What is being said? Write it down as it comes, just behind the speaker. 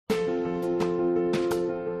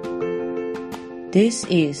This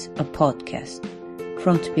is a podcast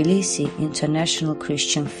from Tbilisi International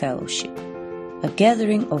Christian Fellowship, a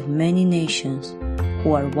gathering of many nations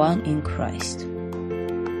who are one in Christ.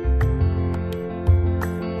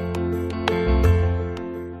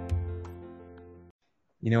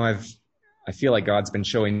 I feel like God's been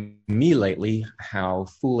showing me lately how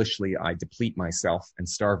foolishly I deplete myself and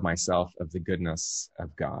starve myself of the goodness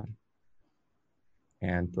of God.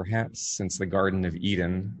 And perhaps since the Garden of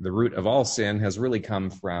Eden, the root of all sin has really come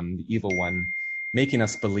from the evil one, making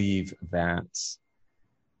us believe that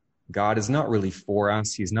God is not really for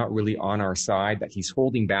us, he's not really on our side, that he's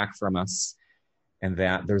holding back from us, and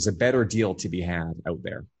that there's a better deal to be had out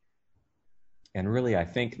there. And really, I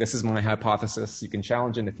think this is my hypothesis. You can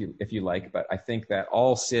challenge it if you like, but I think that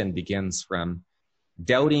all sin begins from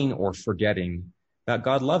doubting or forgetting that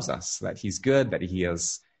God loves us, that he's good, that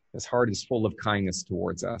his heart is full of kindness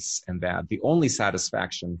towards us, and that the only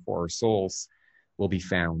satisfaction for our souls will be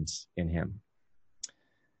found in him.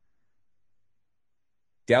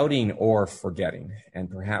 Doubting or forgetting, and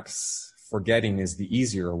perhaps forgetting is the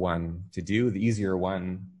easier one to do, the easier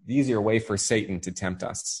way for Satan to tempt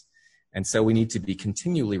us. And so we need to be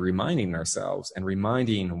continually reminding ourselves and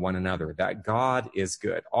reminding one another that God is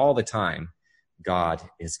good. All the time, God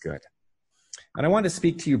is good. And I want to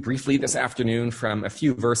speak to you briefly this afternoon from a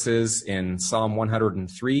few verses in Psalm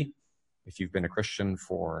 103. If you've been a Christian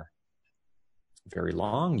for very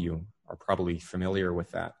long, you are probably familiar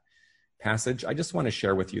with that passage. I just want to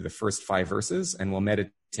share with you the first 5 verses, and we'll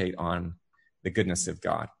meditate on the goodness of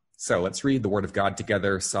God. So let's read the Word of God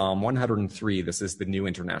together. Psalm 103, this is the New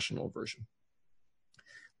International Version.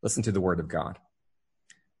 Listen to the Word of God.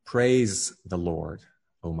 Praise the Lord,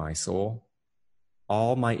 O my soul,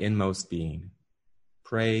 all my inmost being.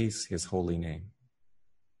 Praise his holy name.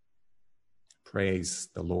 Praise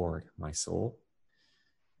the Lord, my soul,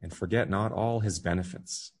 and forget not all his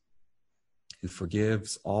benefits, who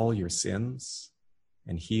forgives all your sins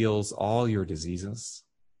and heals all your diseases,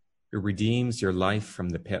 who redeems your life from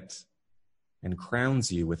the pit and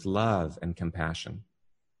crowns you with love and compassion,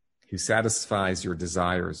 who satisfies your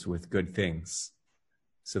desires with good things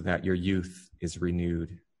so that your youth is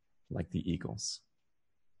renewed like the eagles.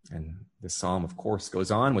 And the psalm, of course, goes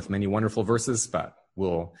on with many wonderful verses, but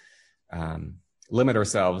we'll limit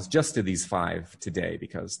ourselves just to these 5 today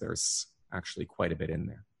because there's actually quite a bit in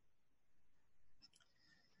there.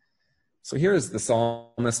 So here is the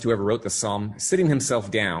psalmist, whoever wrote the psalm, sitting himself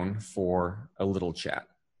down for a little chat.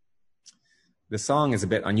 The song is a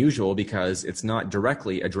bit unusual because it's not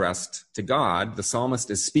directly addressed to God. The psalmist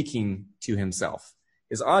is speaking to himself.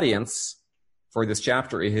 His audience for this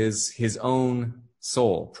chapter is his own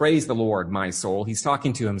soul. Praise the Lord, my soul. He's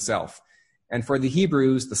talking to himself. And for the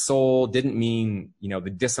Hebrews, the soul didn't mean, the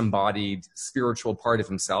disembodied spiritual part of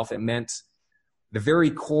himself. It meant the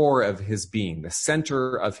very core of his being, the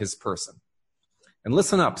center of his person. And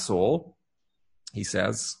listen up, soul, he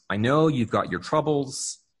says. I know you've got your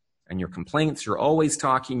troubles and your complaints. You're always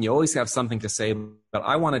talking. You always have something to say, but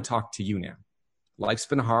I want to talk to you now. Life's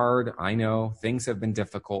been hard. I know things have been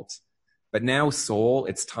difficult. But now, soul,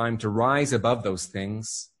 it's time to rise above those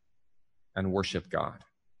things and worship God.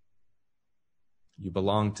 You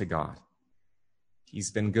belong to God. He's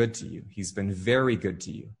been good to you. He's been very good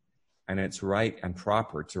to you. And it's right and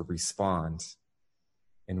proper to respond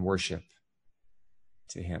in worship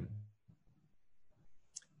to him.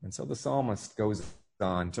 And so the psalmist goes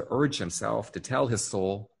on to urge himself to tell his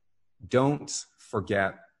soul, don't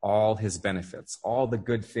forget all his benefits, all the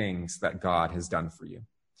good things that God has done for you.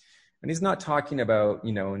 And he's not talking about,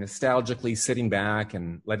 nostalgically sitting back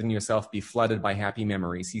and letting yourself be flooded by happy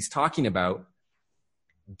memories. He's talking about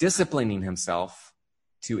disciplining himself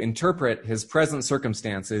to interpret his present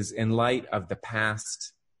circumstances in light of the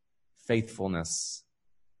past faithfulness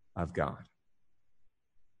of God.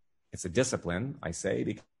 It's a discipline, I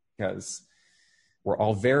say, because we're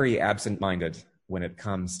all very absent-minded when it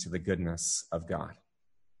comes to the goodness of God.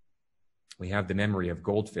 We have the memory of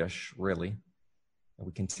goldfish, really.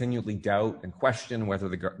 We continually doubt and question whether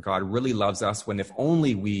God really loves us, when if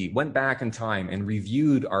only we went back in time and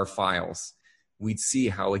reviewed our files, we'd see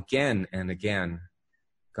how again and again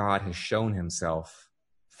God has shown himself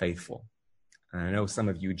faithful. And I know some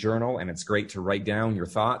of you journal, and it's great to write down your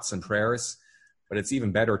thoughts and prayers, but it's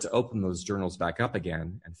even better to open those journals back up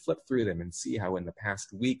again and flip through them and see how in the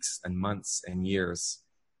past weeks and months and years,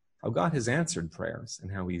 how God has answered prayers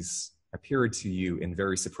and how he's appeared to you in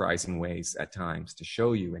very surprising ways at times to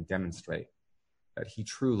show you and demonstrate that he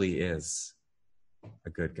truly is a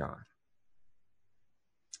good God.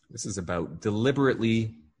 This is about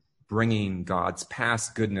deliberately bringing God's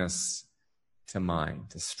past goodness to mind,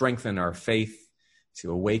 to strengthen our faith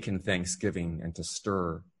to awaken thanksgiving and to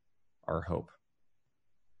stir our hope.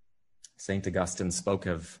 St. Augustine spoke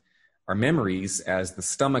of our memories as the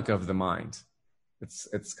stomach of the mind.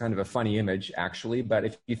 It's kind of a funny image, actually, but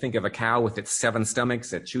if you think of a cow with its 7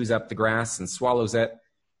 stomachs, it chews up the grass and swallows it,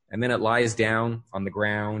 and then it lies down on the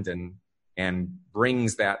ground and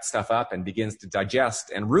brings that stuff up and begins to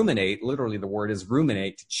digest and ruminate. Literally, the word is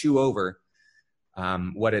ruminate, to chew over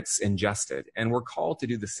what it's ingested. And we're called to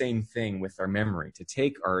do the same thing with our memory, to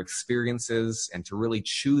take our experiences and to really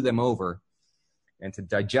chew them over and to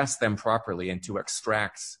digest them properly and to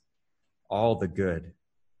extract all the good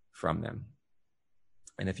from them.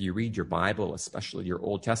 And if you read your Bible, especially your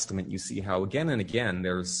Old Testament, you see how again and again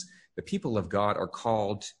the people of God are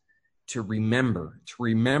called to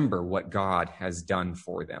remember what God has done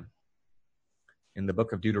for them. In the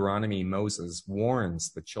book of Deuteronomy, Moses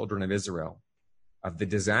warns the children of Israel of the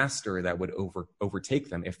disaster that would overtake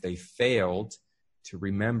them if they failed to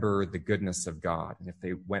remember the goodness of God, and if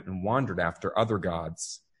they went and wandered after other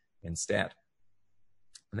gods instead.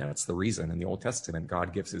 And that's the reason in the Old Testament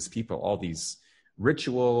God gives his people all these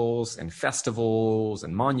rituals and festivals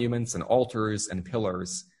and monuments and altars and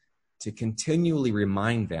pillars to continually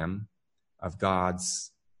remind them of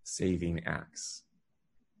God's saving acts.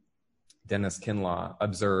 Dennis Kinlaw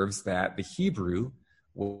observes that the Hebrew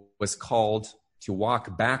was called to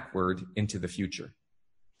walk backward into the future.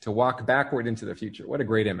 To walk backward into the future. What a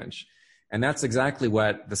great image. And that's exactly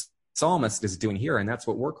what the psalmist is doing here, and that's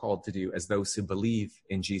what we're called to do as those who believe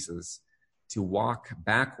in Jesus, to walk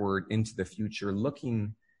backward into the future,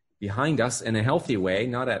 looking behind us in a healthy way,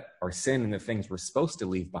 not at our sin and the things we're supposed to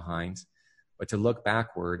leave behind, but to look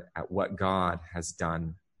backward at what God has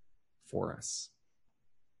done for us.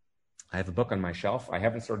 I have a book on my shelf. I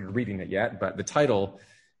haven't started reading it yet, but the title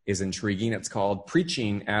is intriguing. It's called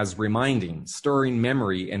Preaching as Reminding, Stirring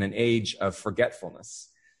Memory in an Age of Forgetfulness.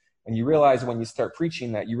 And you realize when you start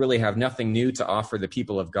preaching that you really have nothing new to offer the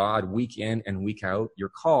people of God week in and week out. You're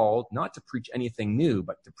called not to preach anything new,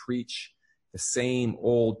 but to preach the same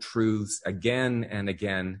old truths again and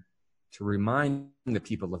again, to remind the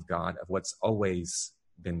people of God of what's always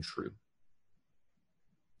been true.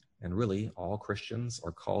 And really, all Christians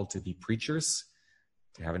are called to be preachers,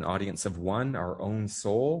 to have an audience of one, our own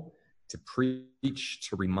soul, to preach,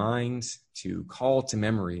 to remind, to call to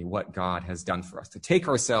memory what God has done for us, to take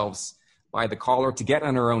ourselves by the collar, to get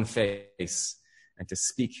on our own face, and to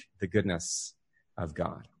speak the goodness of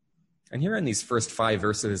God. And here in these first 5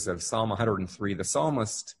 verses of Psalm 103, the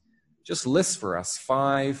psalmist just lists for us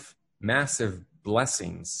 5 massive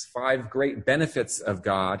blessings, 5 great benefits of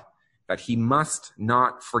God that he must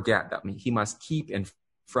not forget, that he must keep in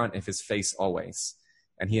front of his face always.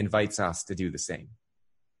 And he invites us to do the same.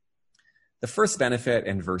 The first benefit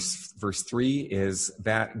in verse 3 is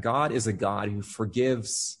that God is a God who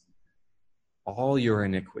forgives all your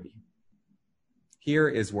iniquity. Here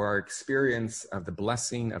is where our experience of the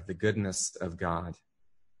blessing of the goodness of God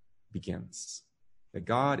begins. That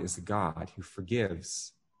God is a God who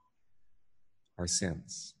forgives our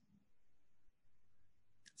sins.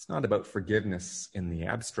 It's not about forgiveness in the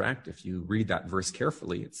abstract. If you read that verse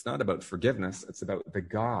carefully, it's not about forgiveness. It's about the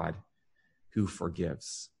God who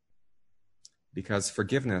forgives. Because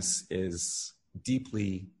forgiveness is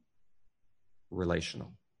deeply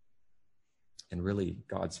relational. And really,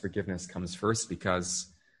 God's forgiveness comes first because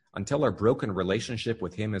until our broken relationship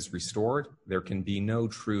with him is restored, there can be no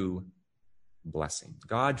true blessing.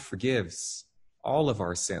 God forgives all of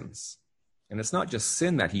our sins. And it's not just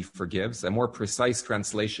sin that he forgives. A more precise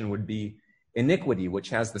translation would be iniquity, which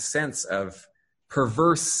has the sense of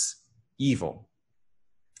perverse evil.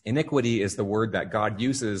 Iniquity is the word that God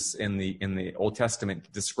uses in the Old Testament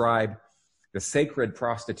to describe the sacred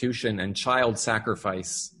prostitution and child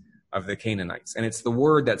sacrifice of the Canaanites. And it's the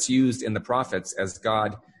word that's used in the prophets as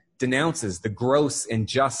God denounces the gross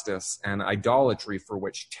injustice and idolatry for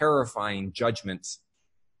which terrifying judgment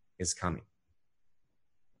is coming.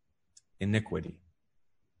 Iniquity.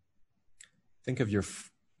 Think of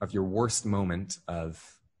your worst moment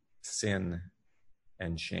of sin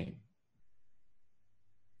and shame.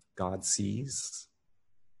 God sees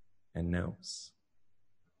and knows.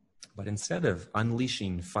 But instead of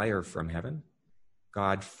unleashing fire from heaven,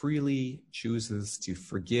 God freely chooses to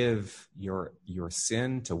forgive your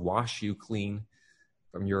sin, to wash you clean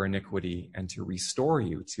from your iniquity, and to restore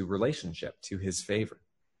you to relationship, to his favor.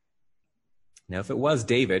 Now, if it was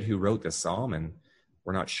David who wrote this psalm, and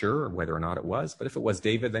we're not sure whether or not it was, but if it was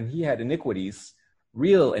David, then he had iniquities,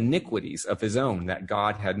 real iniquities of his own that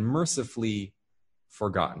God had mercifully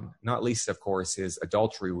forgotten, not least, of course, his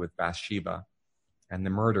adultery with Bathsheba and the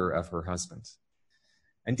murder of her husband.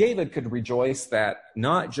 And David could rejoice that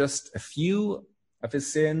not just a few of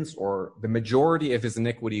his sins or the majority of his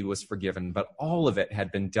iniquity was forgiven, but all of it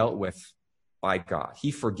had been dealt with by God.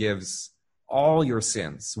 He forgives all your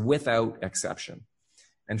sins without exception.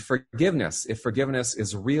 And forgiveness, if forgiveness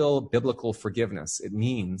is real biblical forgiveness, it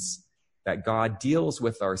means that God deals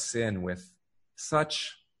with our sin with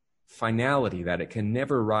such finality that it can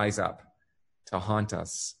never rise up to haunt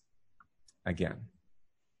us again.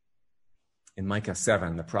 In Micah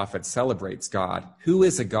 7, the prophet celebrates God. Who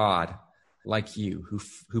is a God like you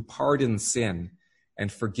who pardons sin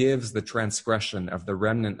and forgives the transgression of the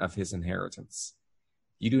remnant of his inheritance?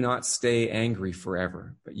 You do not stay angry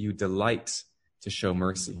forever, but you delight to show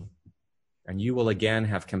mercy. And you will again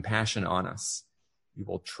have compassion on us. You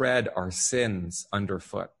will tread our sins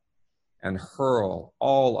underfoot and hurl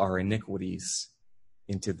all our iniquities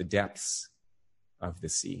into the depths of the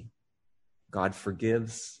sea. God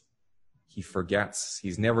forgives. He forgets.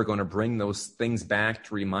 He's never going to bring those things back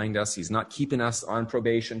to remind us. He's not keeping us on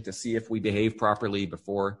probation to see if we behave properly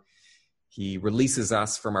before he releases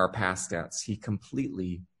us from our past debts. He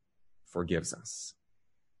completely forgives us.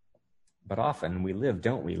 But often we live,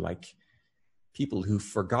 don't we, like people who've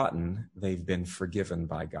forgotten they've been forgiven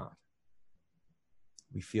by God.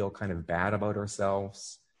 We feel kind of bad about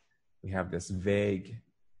ourselves. We have this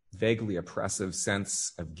vaguely oppressive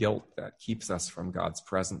sense of guilt that keeps us from God's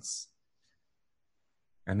presence.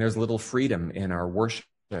 And there's little freedom in our worship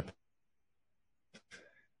and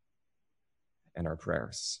our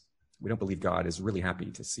prayers. We don't believe God is really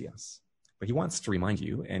happy to see us. But he wants to remind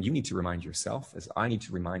you, and you need to remind yourself, as I need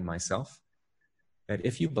to remind myself, that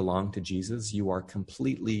if you belong to Jesus, you are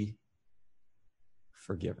completely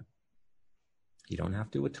forgiven. You don't have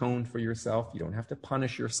to atone for yourself. You don't have to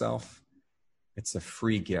punish yourself. It's a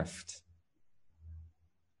free gift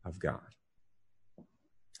of God.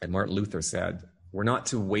 And Martin Luther said, we're not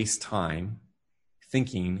to waste time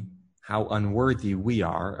thinking how unworthy we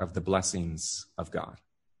are of the blessings of God.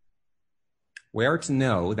 We are to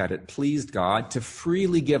know that it pleased God to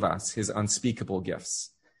freely give us his unspeakable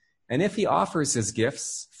gifts. And if he offers his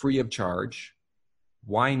gifts free of charge,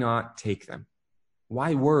 why not take them?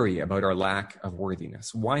 Why worry about our lack of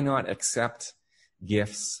worthiness? Why not accept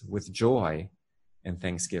gifts with joy and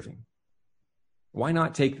thanksgiving? Why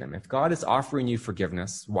not take them? If God is offering you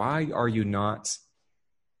forgiveness, why are you not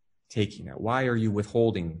taking it? Why are you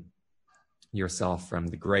withholding yourself from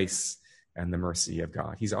the grace and the mercy of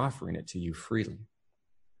God? He's offering it to you freely.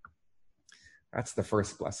 That's the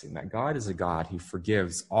first blessing, that God is a God who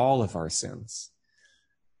forgives all of our sins.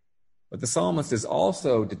 But the psalmist is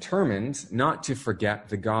also determined not to forget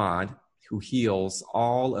the God who heals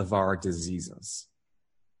all of our diseases.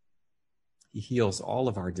 He heals all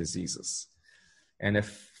of our diseases. And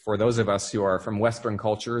if, for those of us who are from Western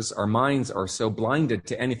cultures, our minds are so blinded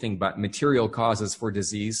to anything but material causes for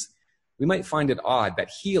disease, we might find it odd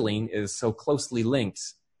that healing is so closely linked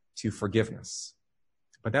to forgiveness.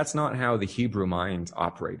 But that's not how the Hebrew mind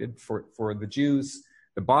operated. For the Jews,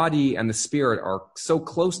 the body and the spirit are so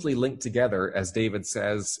closely linked together, as David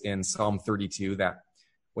says in Psalm 32, that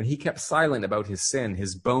when he kept silent about his sin,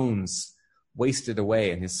 his bones wasted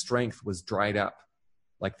away and his strength was dried up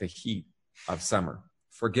like the heat of summer.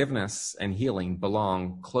 Forgiveness and healing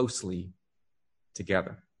belong closely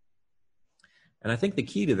together. And I think the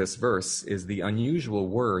key to this verse is the unusual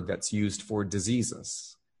word that's used for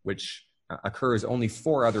diseases, which occurs only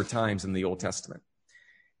 4 other times in the Old Testament.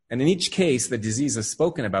 And in each case, the diseases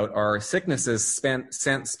spoken about are sicknesses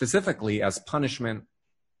sent specifically as punishment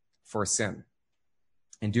for sin.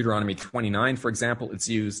 In Deuteronomy 29, for example, it's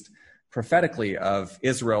used prophetically of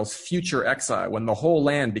Israel's future exile, when the whole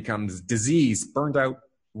land becomes diseased, burned out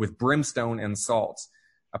with brimstone and salt,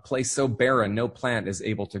 a place so barren no plant is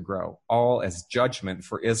able to grow, all as judgment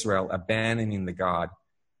for Israel abandoning the God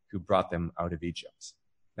who brought them out of Egypt.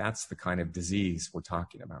 That's the kind of disease we're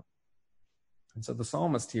talking about. And so the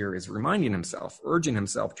psalmist here is reminding himself, urging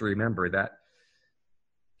himself to remember that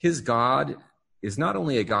his God is not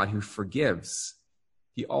only a God who forgives,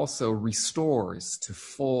 he also restores to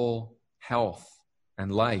full health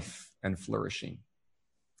and life and flourishing.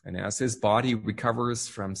 And as his body recovers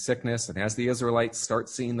from sickness, and as the Israelites start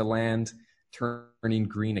seeing the land turning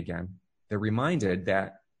green again, they're reminded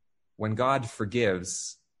that when God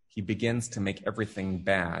forgives, he begins to make everything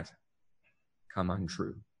bad come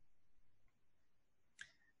untrue.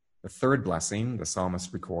 The third blessing the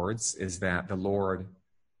psalmist records is that the Lord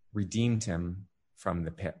redeemed him from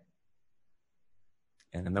the pit.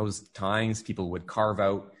 And in those times, people would carve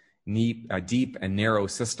out deep and narrow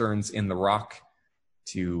cisterns in the rock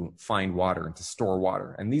to find water and to store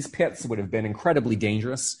water. And these pits would have been incredibly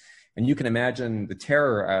dangerous. And you can imagine the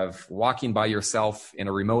terror of walking by yourself in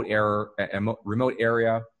a remote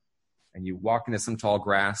area, and you walk into some tall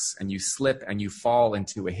grass, and you slip and you fall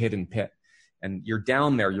into a hidden pit. And you're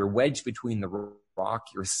down there, you're wedged between the rock,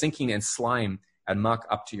 you're sinking in slime and muck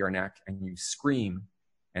up to your neck, and you scream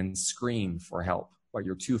and scream for help, but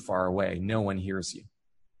you're too far away. No one hears you.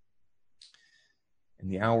 And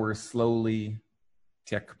the hours slowly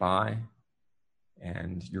tick by,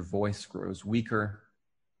 and your voice grows weaker.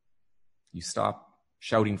 You stop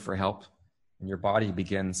shouting for help, and your body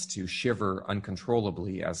begins to shiver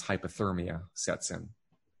uncontrollably as hypothermia sets in.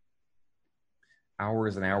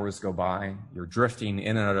 Hours and hours go by. You're drifting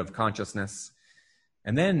in and out of consciousness.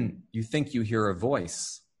 And then you think you hear a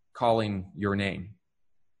voice calling your name.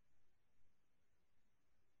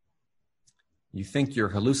 You think you're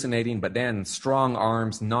hallucinating, but then strong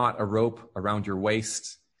arms knot a rope around your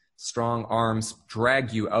waist. Strong arms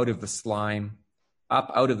drag you out of the slime,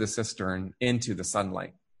 up out of the cistern, into the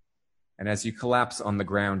sunlight. And as you collapse on the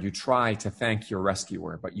ground, you try to thank your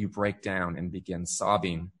rescuer, but you break down and begin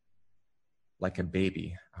sobbing like a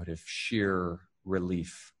baby out of sheer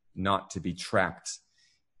relief not to be trapped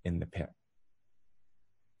in the pit.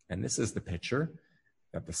 And this is the picture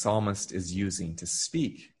that the psalmist is using to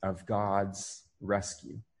speak of God's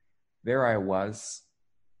rescue. There I was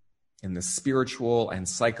in the spiritual and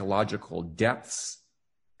psychological depths,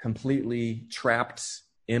 completely trapped,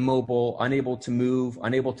 immobile, unable to move,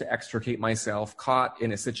 unable to extricate myself, caught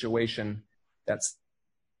in a situation that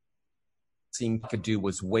seemed I could do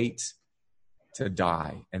was wait to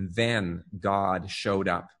die. And then God showed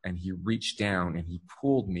up, and he reached down and he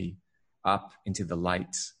pulled me up into the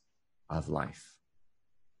light of life.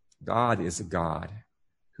 God is a God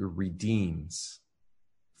who redeems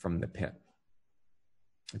from the pit.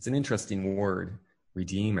 It's an interesting word,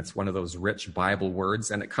 redeem. It's one of those rich Bible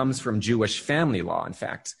words, and it comes from Jewish family law, in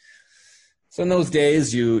fact. So in those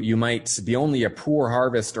days, you might be only a poor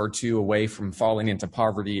harvest or two away from falling into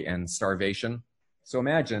poverty and starvation. So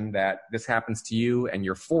imagine that this happens to you, and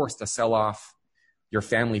you're forced to sell off your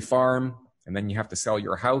family farm, and then you have to sell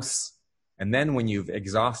your house. And then when you've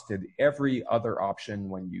exhausted every other option,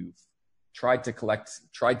 when you've tried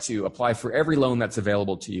to apply for every loan that's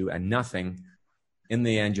available to you and nothing, in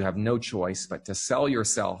the end, you have no choice but to sell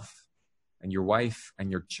yourself and your wife and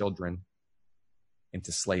your children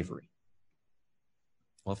into slavery.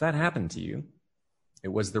 Well, if that happened to you, it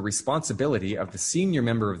was the responsibility of the senior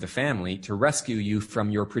member of the family to rescue you from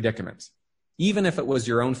your predicament. Even if it was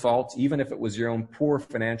your own fault, even if it was your own poor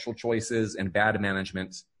financial choices and bad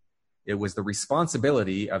management, it was the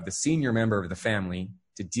responsibility of the senior member of the family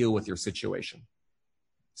to deal with your situation.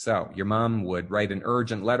 So your mom would write an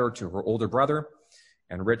urgent letter to her older brother,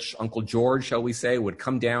 and rich Uncle George, shall we say, would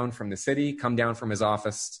come down from the city, come down from his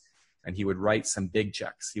office, and he would write some big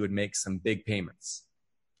checks. He would make some big payments.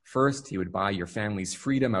 First, he would buy your family's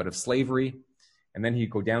freedom out of slavery, and then he'd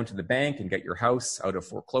go down to the bank and get your house out of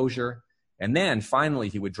foreclosure. And then finally,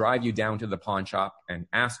 he would drive you down to the pawn shop and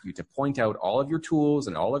ask you to point out all of your tools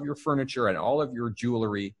and all of your furniture and all of your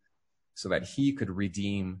jewelry so that he could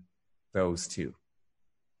redeem those too.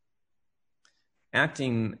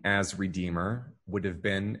 Acting as redeemer would have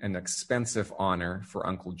been an expensive honor for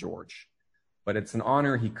Uncle George, but it's an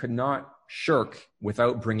honor he could not shirk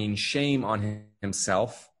without bringing shame on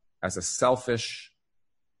himself as a selfish,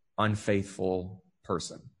 unfaithful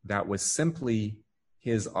person. That was simply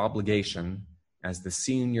his obligation as the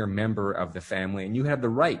senior member of the family, and you had the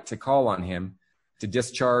right to call on him to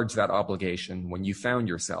discharge that obligation when you found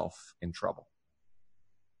yourself in trouble.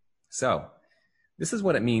 So, this is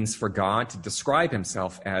what it means for God to describe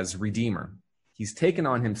himself as Redeemer. He's taken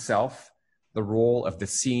on himself the role of the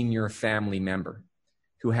senior family member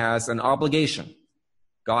who has an obligation.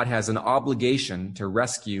 God has an obligation to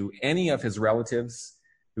rescue any of his relatives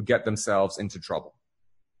who get themselves into trouble.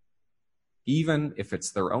 Even if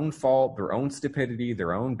it's their own fault, their own stupidity,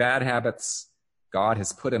 their own bad habits, God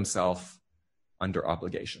has put himself under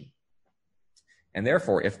obligation. And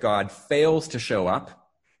therefore, if God fails to show up,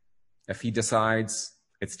 if he decides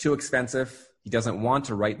it's too expensive, he doesn't want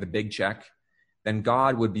to write the big check, then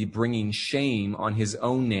God would be bringing shame on his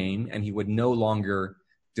own name, and he would no longer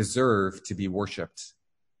deserve to be worshipped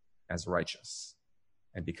as righteous.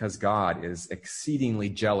 And because God is exceedingly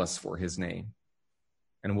jealous for his name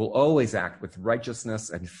and will always act with righteousness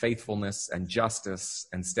and faithfulness and justice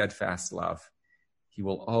and steadfast love, he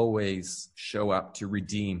will always show up to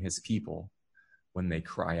redeem his people when they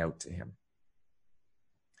cry out to him.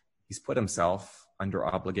 He's put himself under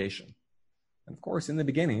obligation. And of course, in the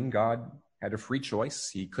beginning, God had a free choice.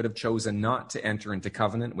 He could have chosen not to enter into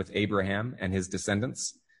covenant with Abraham and his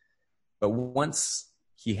descendants. But once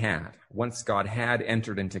he had. Once God had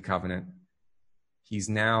entered into covenant, he's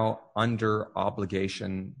now under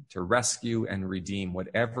obligation to rescue and redeem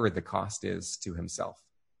whatever the cost is to himself.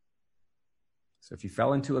 So if you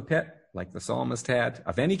fell into a pit, like the psalmist had,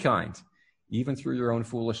 of any kind, even through your own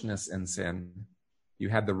foolishness and sin, you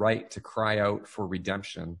had the right to cry out for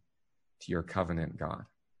redemption to your covenant God.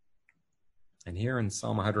 And here in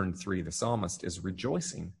Psalm 103, the psalmist is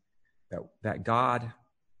rejoicing that God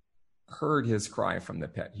heard his cry from the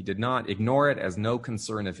pit. He did not ignore it as no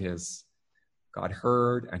concern of his. God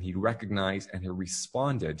heard, and he recognized, and he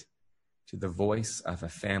responded to the voice of a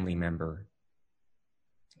family member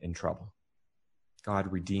in trouble.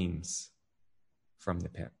 God redeems from the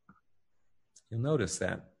pit. You'll notice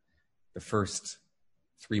that the first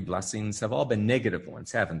three blessings have all been negative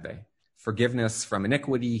ones, haven't they? Forgiveness from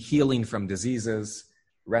iniquity, healing from diseases,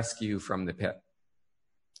 rescue from the pit.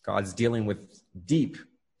 God's dealing with deep,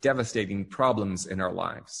 devastating problems in our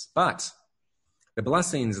lives. But the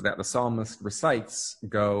blessings that the psalmist recites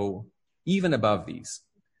go even above these.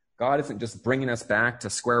 God isn't just bringing us back to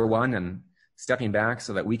square one and stepping back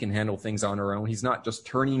so that we can handle things on our own. He's not just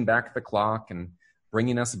turning back the clock and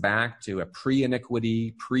bringing us back to a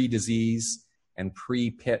pre-iniquity, pre-disease, and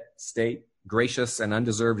pre-pit state. Gracious and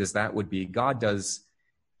undeserved as that would be, God does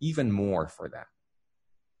even more for that.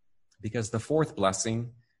 Because the fourth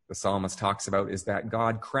blessing the psalmist talks about is that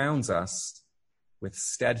God crowns us with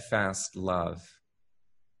steadfast love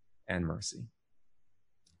and mercy.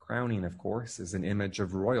 Crowning, of course, is an image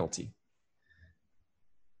of royalty.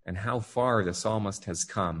 And how far the psalmist has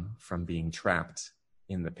come from being trapped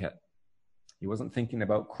in the pit. He wasn't thinking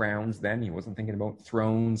about crowns then. He wasn't thinking about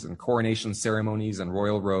thrones and coronation ceremonies and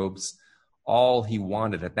royal robes. All he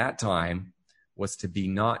wanted at that time was to be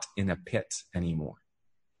not in a pit anymore.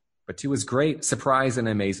 But to his great surprise and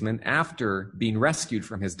amazement, after being rescued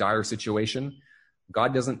from his dire situation,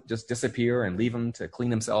 God doesn't just disappear and leave him to clean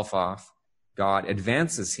himself off. God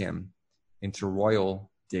advances him into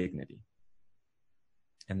royal dignity.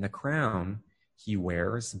 And the crown he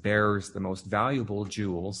wears bears the most valuable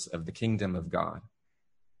jewels of the kingdom of God: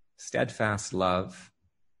 steadfast love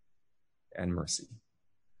and mercy.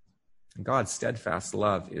 And God's steadfast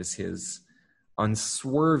love is his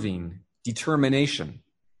unswerving determination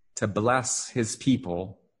to bless his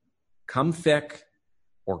people. Come thick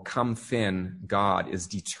or come thin, God is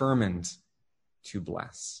determined to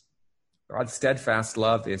bless. God's steadfast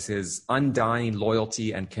love is his undying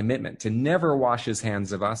loyalty and commitment to never wash his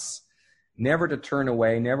hands of us, never to turn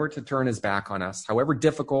away, never to turn his back on us, however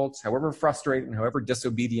difficult, however frustrating, however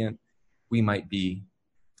disobedient we might be.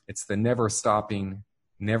 It's the never stopping,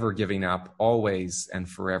 never giving up, always and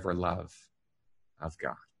forever love of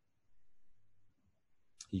God.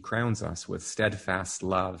 He crowns us with steadfast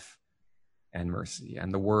love and mercy.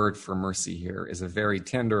 And the word for mercy here is a very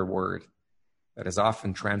tender word that is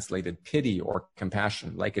often translated pity or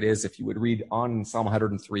compassion, like it is if you would read on in Psalm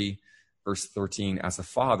 103, verse 13, as a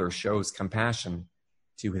father shows compassion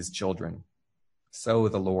to his children, so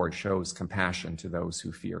the Lord shows compassion to those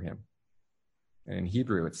who fear him. And in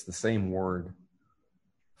Hebrew, it's the same word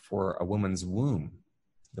for a woman's womb,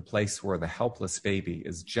 the place where the helpless baby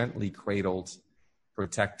is gently cradled,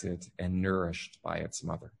 protected, and nourished by its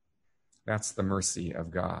mother. That's the mercy of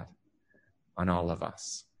God on all of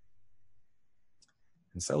us.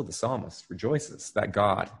 And so the psalmist rejoices that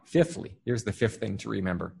God, fifthly, here's the fifth thing to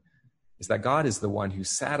remember, is that God is the one who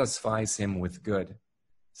satisfies him with good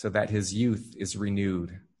so that his youth is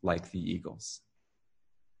renewed like the eagles.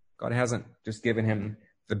 God hasn't just given him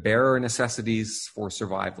the bare necessities for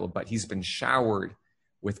survival, but he's been showered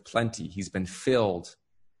with plenty. He's been filled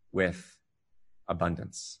with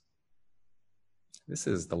abundance. This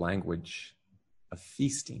is the language of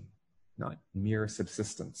feasting, not mere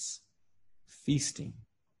subsistence. Feasting.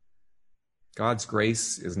 God's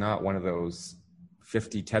grace is not one of those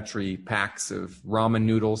 50 Tetri packs of ramen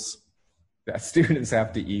noodles that students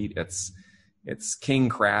have to eat. It's king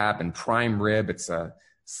crab and prime rib. It's a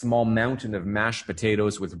small mountain of mashed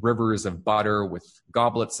potatoes with rivers of butter, with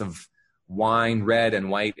goblets of wine, red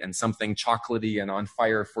and white, and something chocolatey and on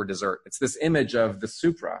fire for dessert. It's this image of the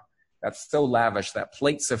supra that's so lavish that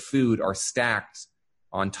plates of food are stacked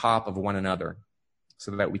on top of one another so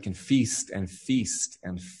that we can feast and feast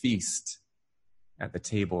and feast at the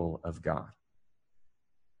table of God.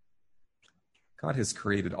 God has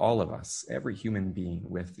created all of us, every human being,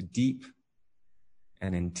 with deep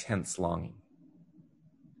and intense longing.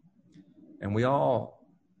 And we all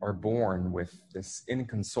are born with this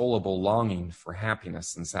inconsolable longing for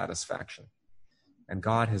happiness and satisfaction. And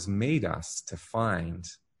God has made us to find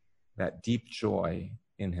that deep joy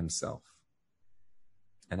in himself.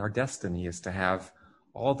 And our destiny is to have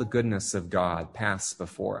all the goodness of God pass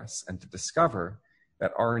before us, and to discover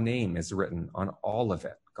that our name is written on all of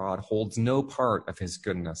it. God holds no part of his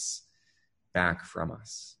goodness back from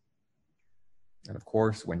us. And of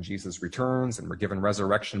course, when Jesus returns and we're given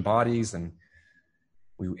resurrection bodies and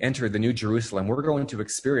we enter the New Jerusalem, we're going to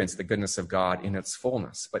experience the goodness of God in its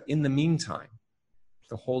fullness. But in the meantime,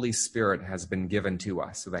 the Holy Spirit has been given to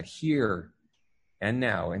us so that here and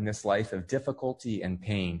now, in this life of difficulty and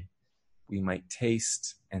pain, we might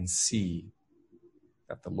taste and see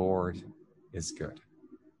that the Lord is good.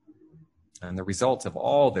 And the result of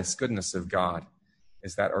all this goodness of God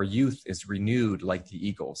is that our youth is renewed like the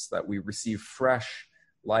eagles, that we receive fresh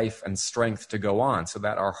life and strength to go on, so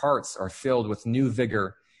that our hearts are filled with new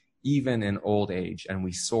vigor even in old age, and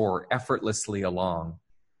we soar effortlessly along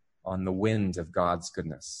on the wind of God's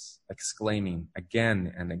goodness, exclaiming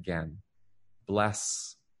again and again,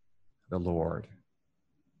 "Bless the Lord,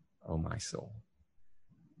 O my soul."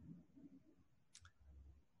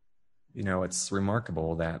 You know, it's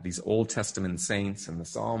remarkable that these Old Testament saints and the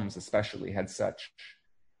Psalms especially had such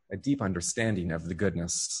a deep understanding of the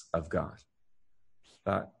goodness of God.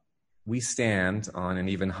 But we stand on an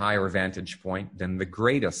even higher vantage point than the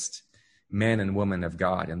greatest men and women of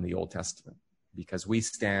God in the Old Testament, because we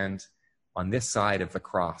stand on this side of the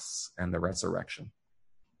cross and the resurrection.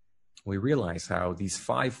 We realize how these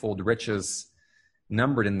fivefold riches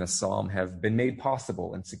numbered in the psalm have been made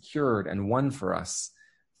possible and secured and won for us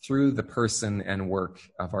through the person and work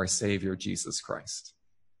of our Savior, Jesus Christ.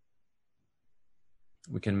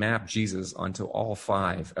 We can map Jesus onto all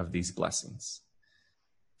five of these blessings.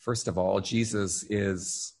 First of all, Jesus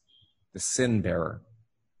is the sin bearer,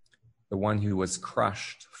 the one who was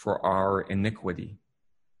crushed for our iniquity,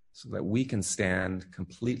 so that we can stand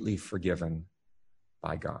completely forgiven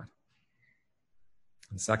by God.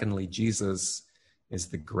 And secondly, Jesus is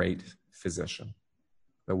the great physician,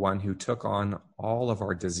 the one who took on all of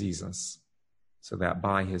our diseases so that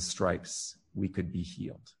by his stripes we could be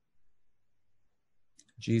healed.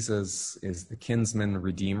 Jesus is the kinsman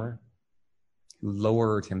redeemer who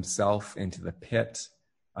lowered himself into the pit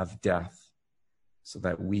of death so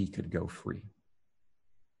that we could go free.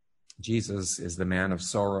 Jesus is the man of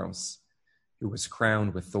sorrows who was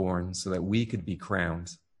crowned with thorns so that we could be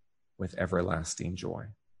crowned with everlasting joy.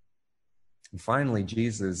 And finally,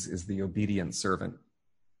 Jesus is the obedient servant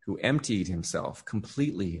who emptied himself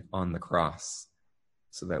completely on the cross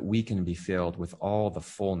so that we can be filled with all the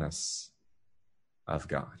fullness of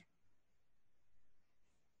God.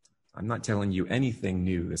 I'm not telling you anything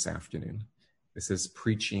new this afternoon. This is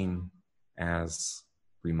preaching as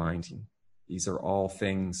reminding. These are all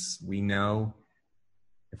things we know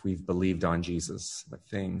if we've believed on Jesus, but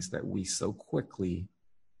things that we so quickly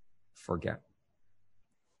forget.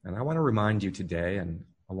 And I want to remind you today, and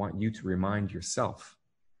I want you to remind yourself,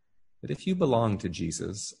 that if you belong to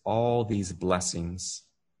Jesus, all these blessings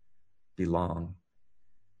belong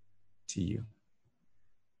to you.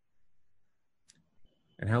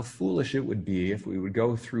 And how foolish it would be if we would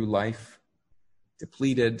go through life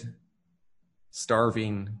depleted,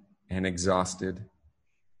 starving, and exhausted,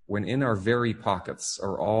 when in our very pockets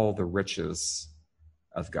are all the riches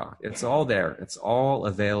of God. It's all there. It's all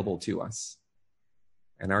available to us.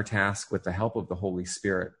 And our task with the help of the Holy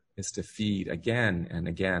Spirit is to feed again and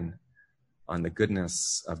again on the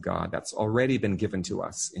goodness of God that's already been given to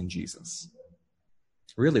us in Jesus.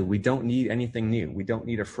 Really, we don't need anything new. We don't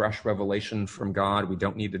need a fresh revelation from God. We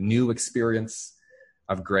don't need a new experience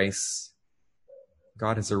of grace.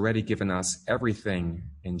 God has already given us everything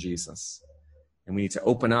in Jesus. And we need to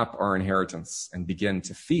open up our inheritance and begin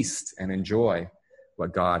to feast and enjoy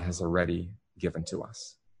what God has already given to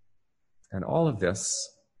us. And all of this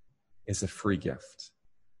is a free gift.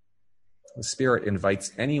 The Spirit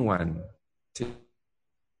invites anyone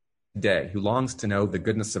today who longs to know the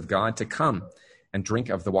goodness of God to come and drink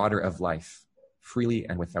of the water of life freely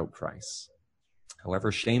and without price.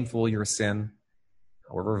 However shameful your sin,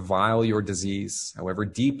 however vile your disease, however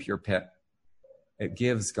deep your pit, it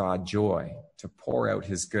gives God joy to pour out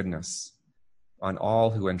his goodness on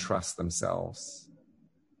all who entrust themselves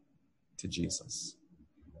to Jesus.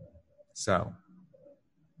 So,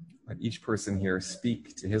 let each person here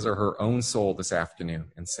speak to his or her own soul this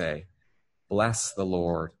afternoon and say, "Bless the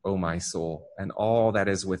Lord, O my soul, and all that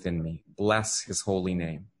is within me. Bless his holy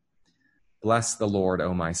name. Bless the Lord,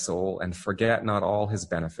 O my soul, and forget not all his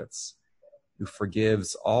benefits, who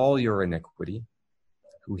forgives all your iniquity,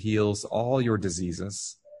 who heals all your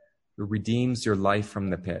diseases, who redeems your life from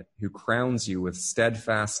the pit, who crowns you with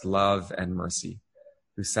steadfast love and mercy,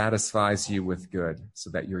 who satisfies you with good, so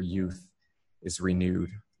that your youth is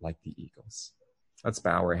renewed like the eagles." Let's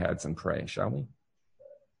bow our heads and pray, shall we?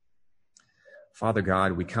 Father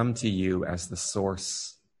God, we come to you as the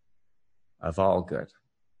source of all good.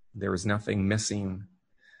 There is nothing missing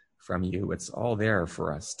from you. It's all there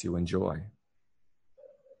for us to enjoy.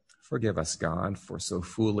 Forgive us, God, for so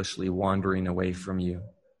foolishly wandering away from you,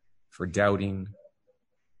 for doubting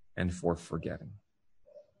and for forgetting.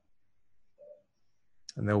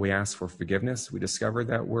 And though we ask for forgiveness, we discover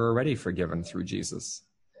that we're already forgiven through Jesus,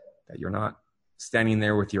 that you're not standing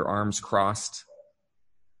there with your arms crossed,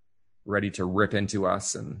 ready to rip into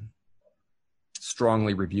us and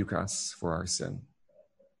strongly rebuke us for our sin.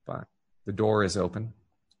 But the door is open.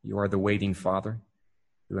 You are the waiting Father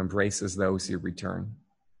who embraces those who return.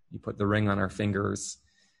 You put the ring on our fingers,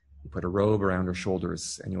 you put a robe around our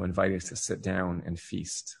shoulders, and you invite us to sit down and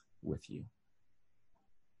feast with you.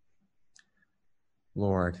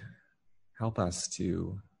 Lord, help us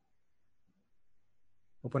to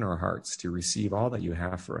open our hearts to receive all that you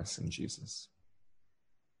have for us in Jesus,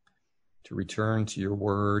 to return to your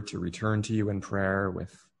word, to return to you in prayer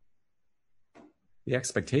with the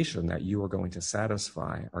expectation that you are going to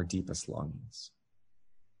satisfy our deepest longings.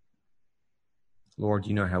 Lord,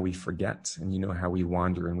 you know how we forget and you know how we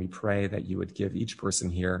wander, and we pray that you would give each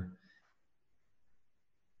person here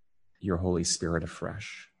your Holy Spirit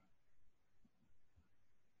afresh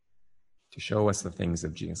to show us the things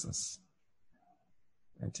of Jesus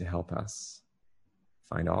and to help us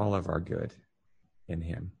find all of our good in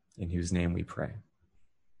him, in whose name we pray.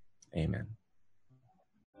 Amen.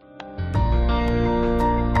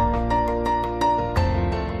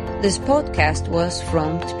 This podcast was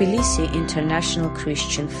from Tbilisi International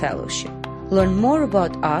Christian Fellowship. Learn more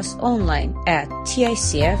about us online at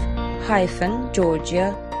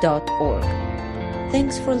ticf-georgia.org.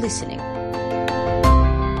 Thanks for listening.